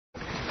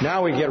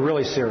Now we get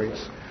really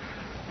serious.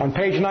 On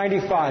page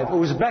 95,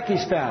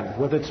 Uzbekistan,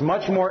 with its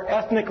much more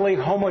ethnically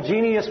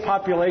homogeneous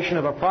population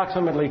of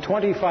approximately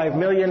 25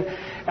 million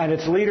and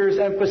its leaders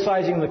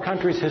emphasizing the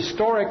country's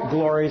historic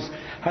glories,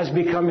 has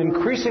become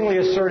increasingly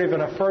assertive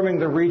in affirming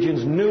the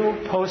region's new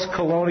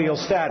post-colonial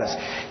status.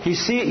 He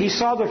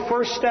saw the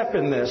first step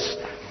in this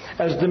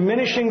as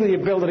diminishing the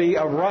ability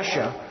of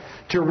Russia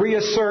to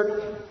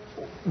reassert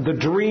the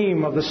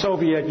dream of the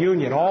Soviet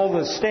Union. All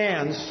the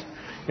stands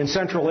in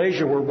Central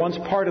Asia were once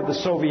part of the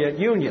Soviet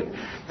Union.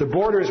 The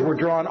borders were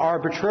drawn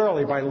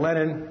arbitrarily by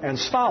Lenin and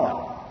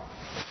Stalin.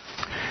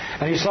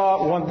 And he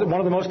saw one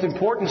of the most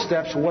important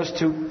steps was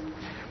to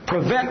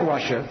prevent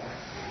Russia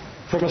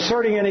from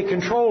asserting any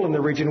control in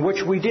the region,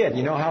 which we did.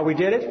 You know how we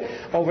did it?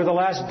 Over the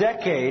last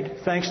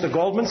decade, thanks to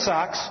Goldman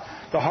Sachs,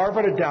 the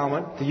Harvard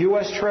Endowment, the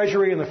U.S.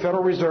 Treasury and the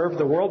Federal Reserve,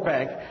 the World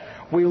Bank,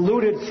 we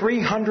looted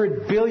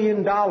 $300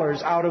 billion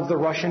out of the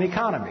Russian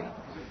economy.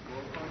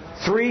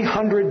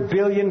 $300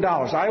 billion.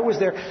 I was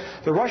there.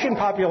 The Russian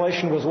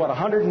population was,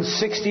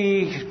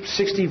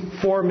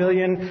 64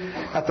 million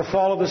at the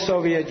fall of the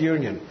Soviet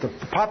Union. The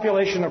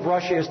population of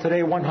Russia is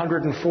today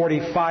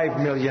 145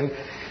 million.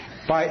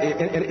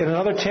 In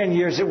another 10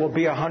 years, it will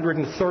be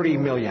 130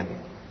 million.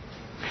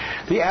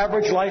 The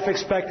average life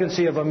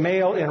expectancy of a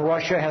male in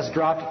Russia has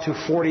dropped to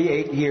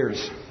 48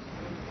 years.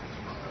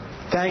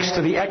 Thanks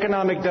to the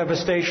economic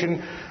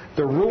devastation,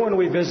 the ruin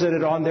we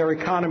visited on their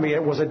economy,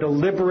 it was a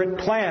deliberate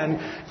plan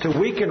to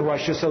weaken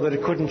Russia so that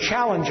it couldn't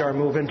challenge our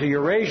move into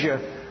Eurasia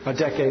a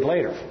decade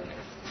later.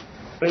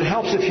 But it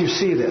helps if you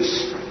see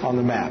this on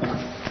the map.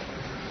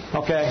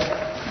 Okay?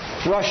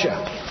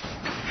 Russia,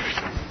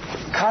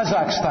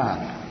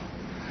 Kazakhstan,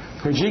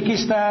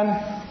 Kyrgyzstan,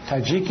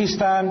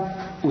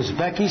 Tajikistan,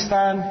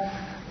 Uzbekistan,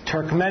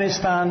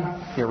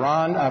 Turkmenistan,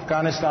 Iran,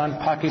 Afghanistan,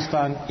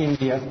 Pakistan,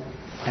 India,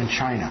 and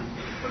China.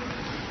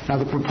 Now,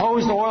 the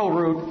proposed oil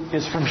route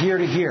is from here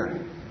to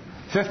here,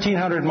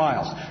 1,500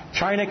 miles.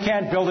 China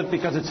can't build it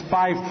because it's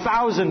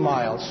 5,000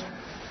 miles,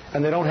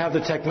 and they don't have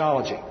the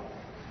technology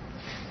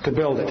to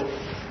build it.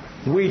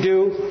 We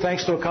do,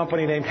 thanks to a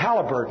company named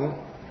Halliburton,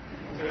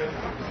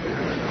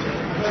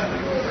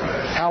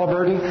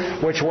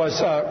 which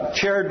was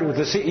chaired with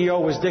the CEO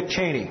was Dick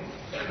Cheney,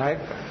 right?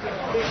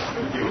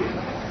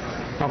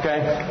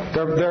 Okay,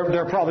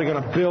 they're probably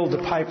going to build the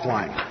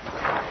pipeline.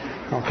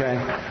 Okay,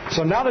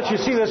 so now that you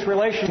see this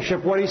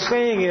relationship, what he's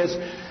saying is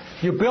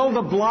you build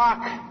a block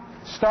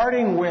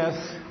starting with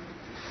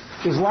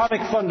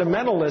Islamic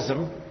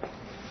fundamentalism,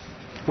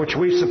 which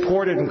we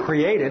supported and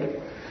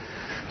created,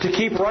 to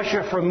keep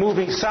Russia from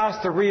moving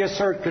south to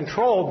reassert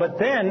control, but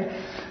then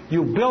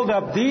you build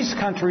up these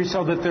countries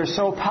so that they're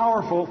so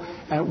powerful,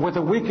 and with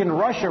a weakened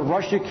Russia,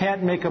 Russia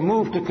can't make a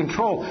move to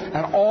control,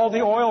 and all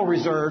the oil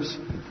reserves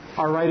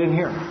are right in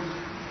here.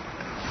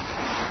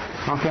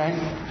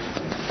 Okay?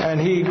 And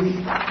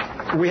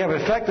we have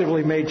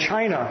effectively made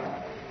China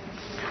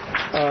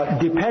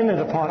dependent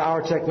upon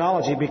our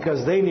technology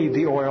because they need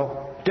the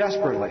oil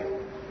desperately.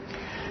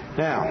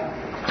 Now,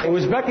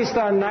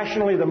 Uzbekistan,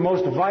 nationally the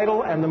most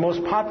vital and the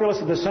most populous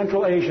of the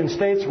Central Asian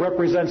states,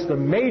 represents the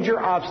major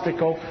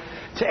obstacle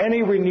to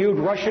any renewed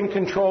Russian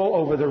control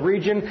over the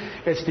region.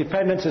 Its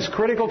dependence is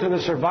critical to the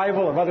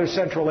survival of other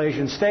Central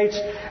Asian states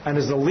and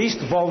is the least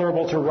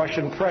vulnerable to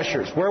Russian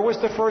pressures. Where was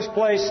the first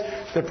place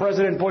that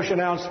President Bush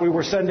announced we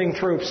were sending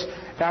troops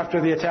after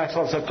the attacks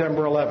on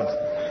September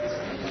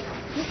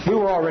 11th? We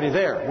were already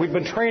there. We've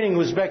been training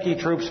Uzbeki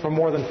troops for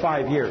more than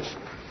 5 years.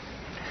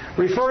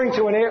 Referring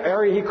to an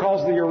area he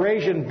calls the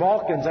Eurasian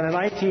Balkans and a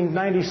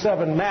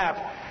 1997 map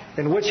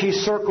in which he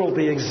circled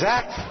the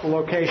exact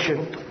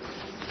location.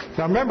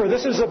 Now remember,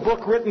 this is a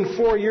book written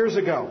 4 years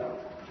ago.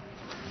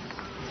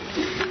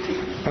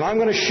 And I'm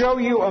going to show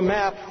you a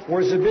map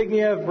where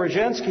Zbigniew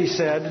Brzezingski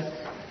said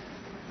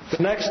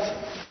the next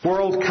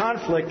world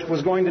conflict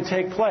was going to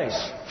take place.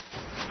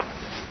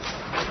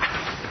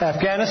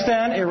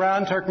 Afghanistan,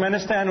 Iran,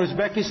 Turkmenistan,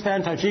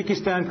 Uzbekistan,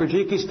 Tajikistan,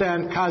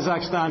 Kyrgyzstan,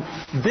 Kazakhstan.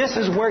 This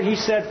is where he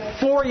said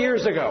 4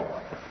 years ago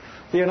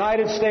the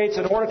United States,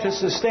 in order to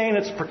sustain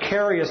its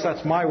precarious,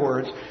 that's my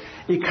words,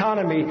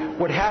 economy,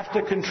 would have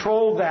to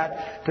control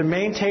that to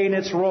maintain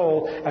its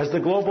role as the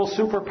global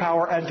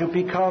superpower and to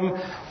become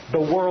the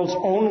world's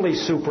only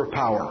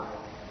superpower.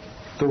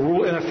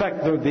 In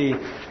effect, the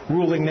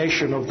ruling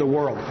nation of the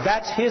world.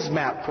 That's his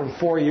map from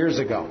 4 years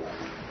ago.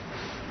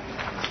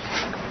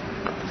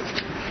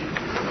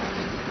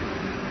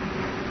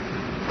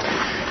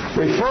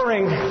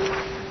 Referring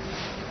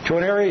to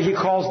an area he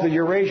calls the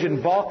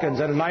Eurasian Balkans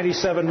and a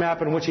 97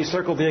 map in which he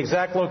circled the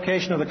exact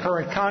location of the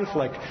current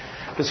conflict,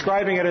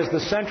 describing it as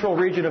the central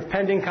region of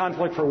pending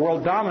conflict for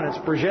world dominance,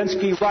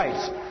 Brzezinski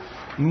writes,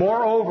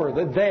 moreover,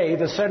 that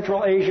the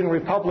Central Asian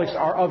republics,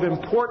 are of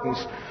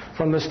importance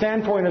from the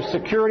standpoint of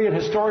security and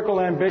historical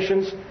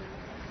ambitions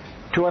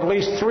to at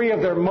least 3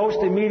 of their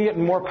most immediate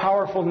and more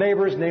powerful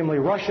neighbors, namely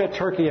Russia,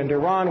 Turkey, and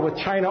Iran, with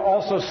China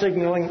also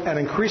signaling an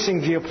increasing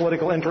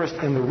geopolitical interest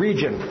in the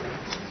region.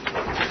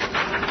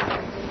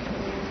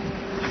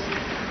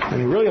 And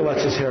he really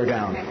lets his hair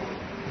down.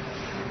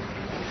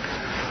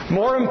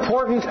 More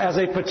important, as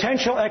a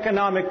potential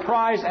economic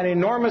prize, an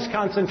enormous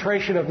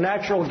concentration of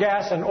natural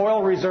gas and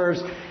oil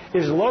reserves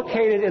is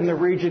located in the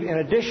region, in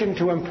addition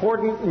to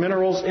important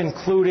minerals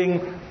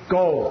including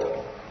gold.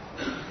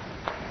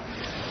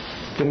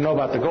 Didn't know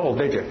about the gold,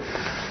 did you?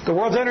 The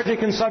world's energy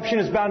consumption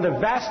is bound to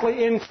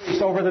vastly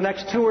increase over the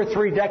next 2 or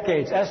 3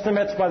 decades.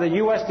 Estimates by the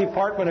U.S.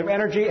 Department of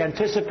Energy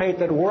anticipate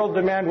that world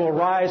demand will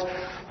rise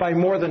by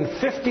more than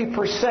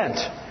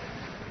 50%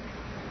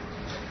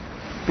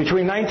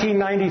 between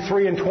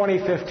 1993 and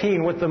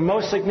 2015, with the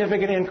most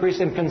significant increase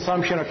in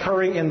consumption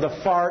occurring in the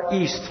Far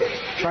East,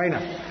 China.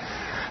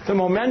 The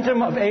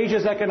momentum of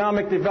Asia's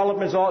economic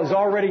development is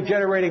already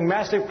generating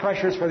massive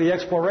pressures for the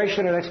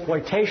exploration and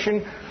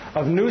exploitation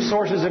of new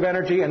sources of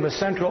energy in the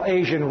Central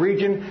Asian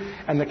region,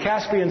 and the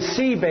Caspian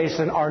Sea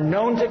basin are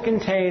known to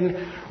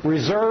contain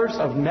reserves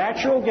of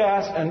natural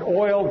gas and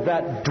oil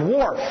that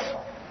dwarf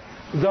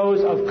those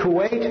of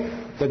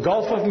Kuwait, the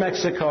Gulf of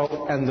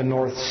Mexico, and the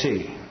North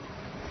Sea.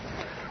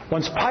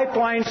 Once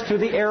pipelines to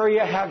the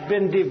area have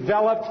been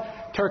developed,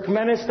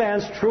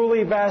 Turkmenistan's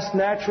truly vast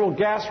natural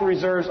gas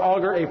reserves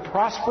augur a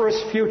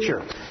prosperous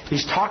future.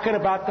 He's talking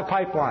about the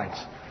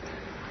pipelines.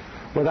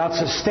 Without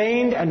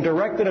sustained and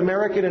directed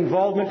American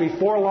involvement,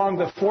 before long,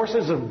 the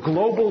forces of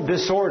global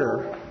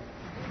disorder.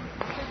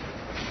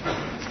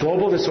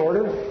 Global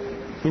disorder?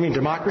 You mean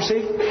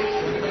democracy?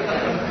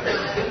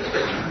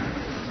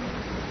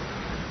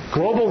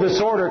 Global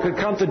disorder could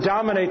come to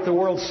dominate the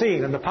world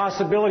scene, and the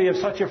possibility of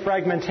such a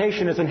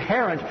fragmentation is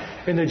inherent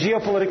in the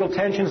geopolitical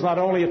tensions not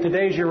only of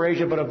today's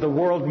Eurasia, but of the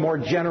world more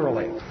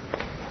generally.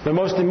 The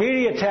most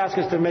immediate task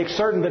is to make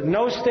certain that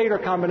no state or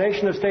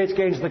combination of states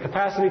gains the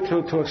capacity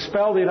to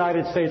expel the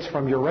United States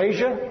from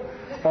Eurasia,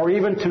 or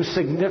even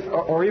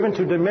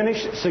to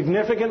diminish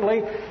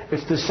significantly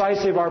its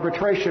decisive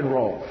arbitration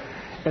role.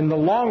 In the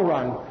long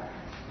run,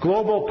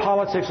 global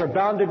politics are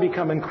bound to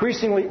become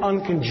increasingly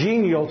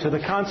uncongenial to the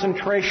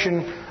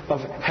concentration of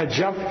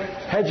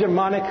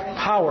hegemonic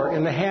power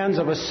in the hands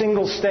of a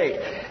single state.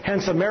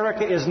 Hence,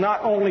 America is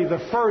not only the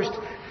first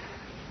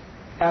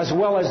as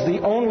well as the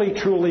only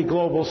truly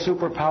global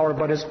superpower,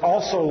 but is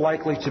also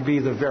likely to be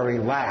the very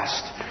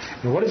last.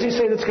 And what does he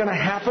say that's going to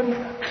happen?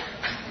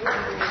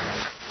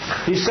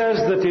 He says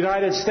that the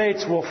United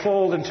States will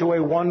fold into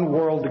a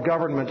one-world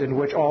government in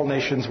which all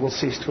nations will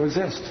cease to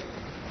exist,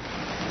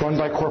 run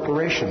by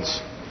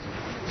corporations.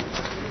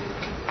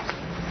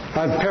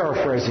 I'm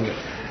paraphrasing it.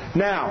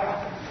 Now,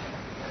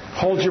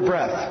 hold your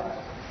breath.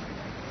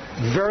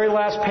 Very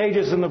last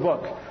pages in the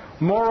book.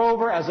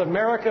 Moreover, as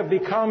America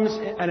becomes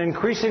an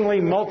increasingly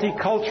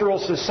multicultural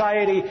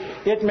society,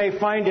 it may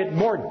find it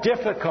more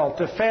difficult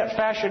to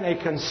fashion a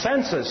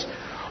consensus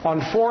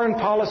on foreign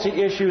policy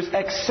issues,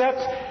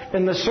 except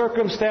in the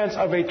circumstance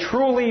of a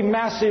truly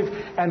massive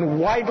and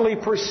widely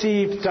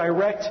perceived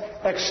direct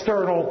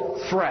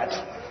external threat.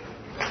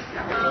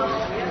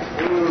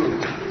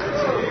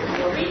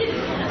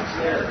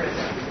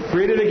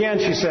 Read it again,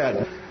 she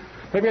said.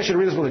 Maybe I should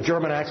read this with a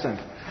German accent.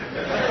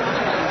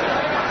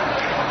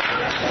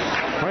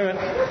 Wait a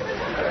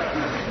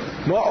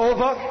minute.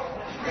 Moreover,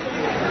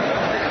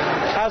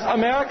 as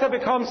America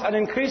becomes an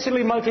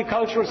increasingly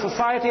multicultural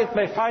society, it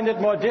may find it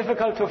more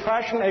difficult to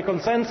fashion a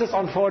consensus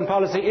on foreign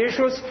policy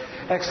issues,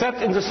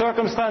 except in the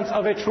circumstance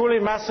of a truly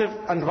massive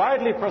and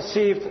widely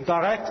perceived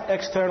direct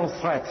external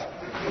threat.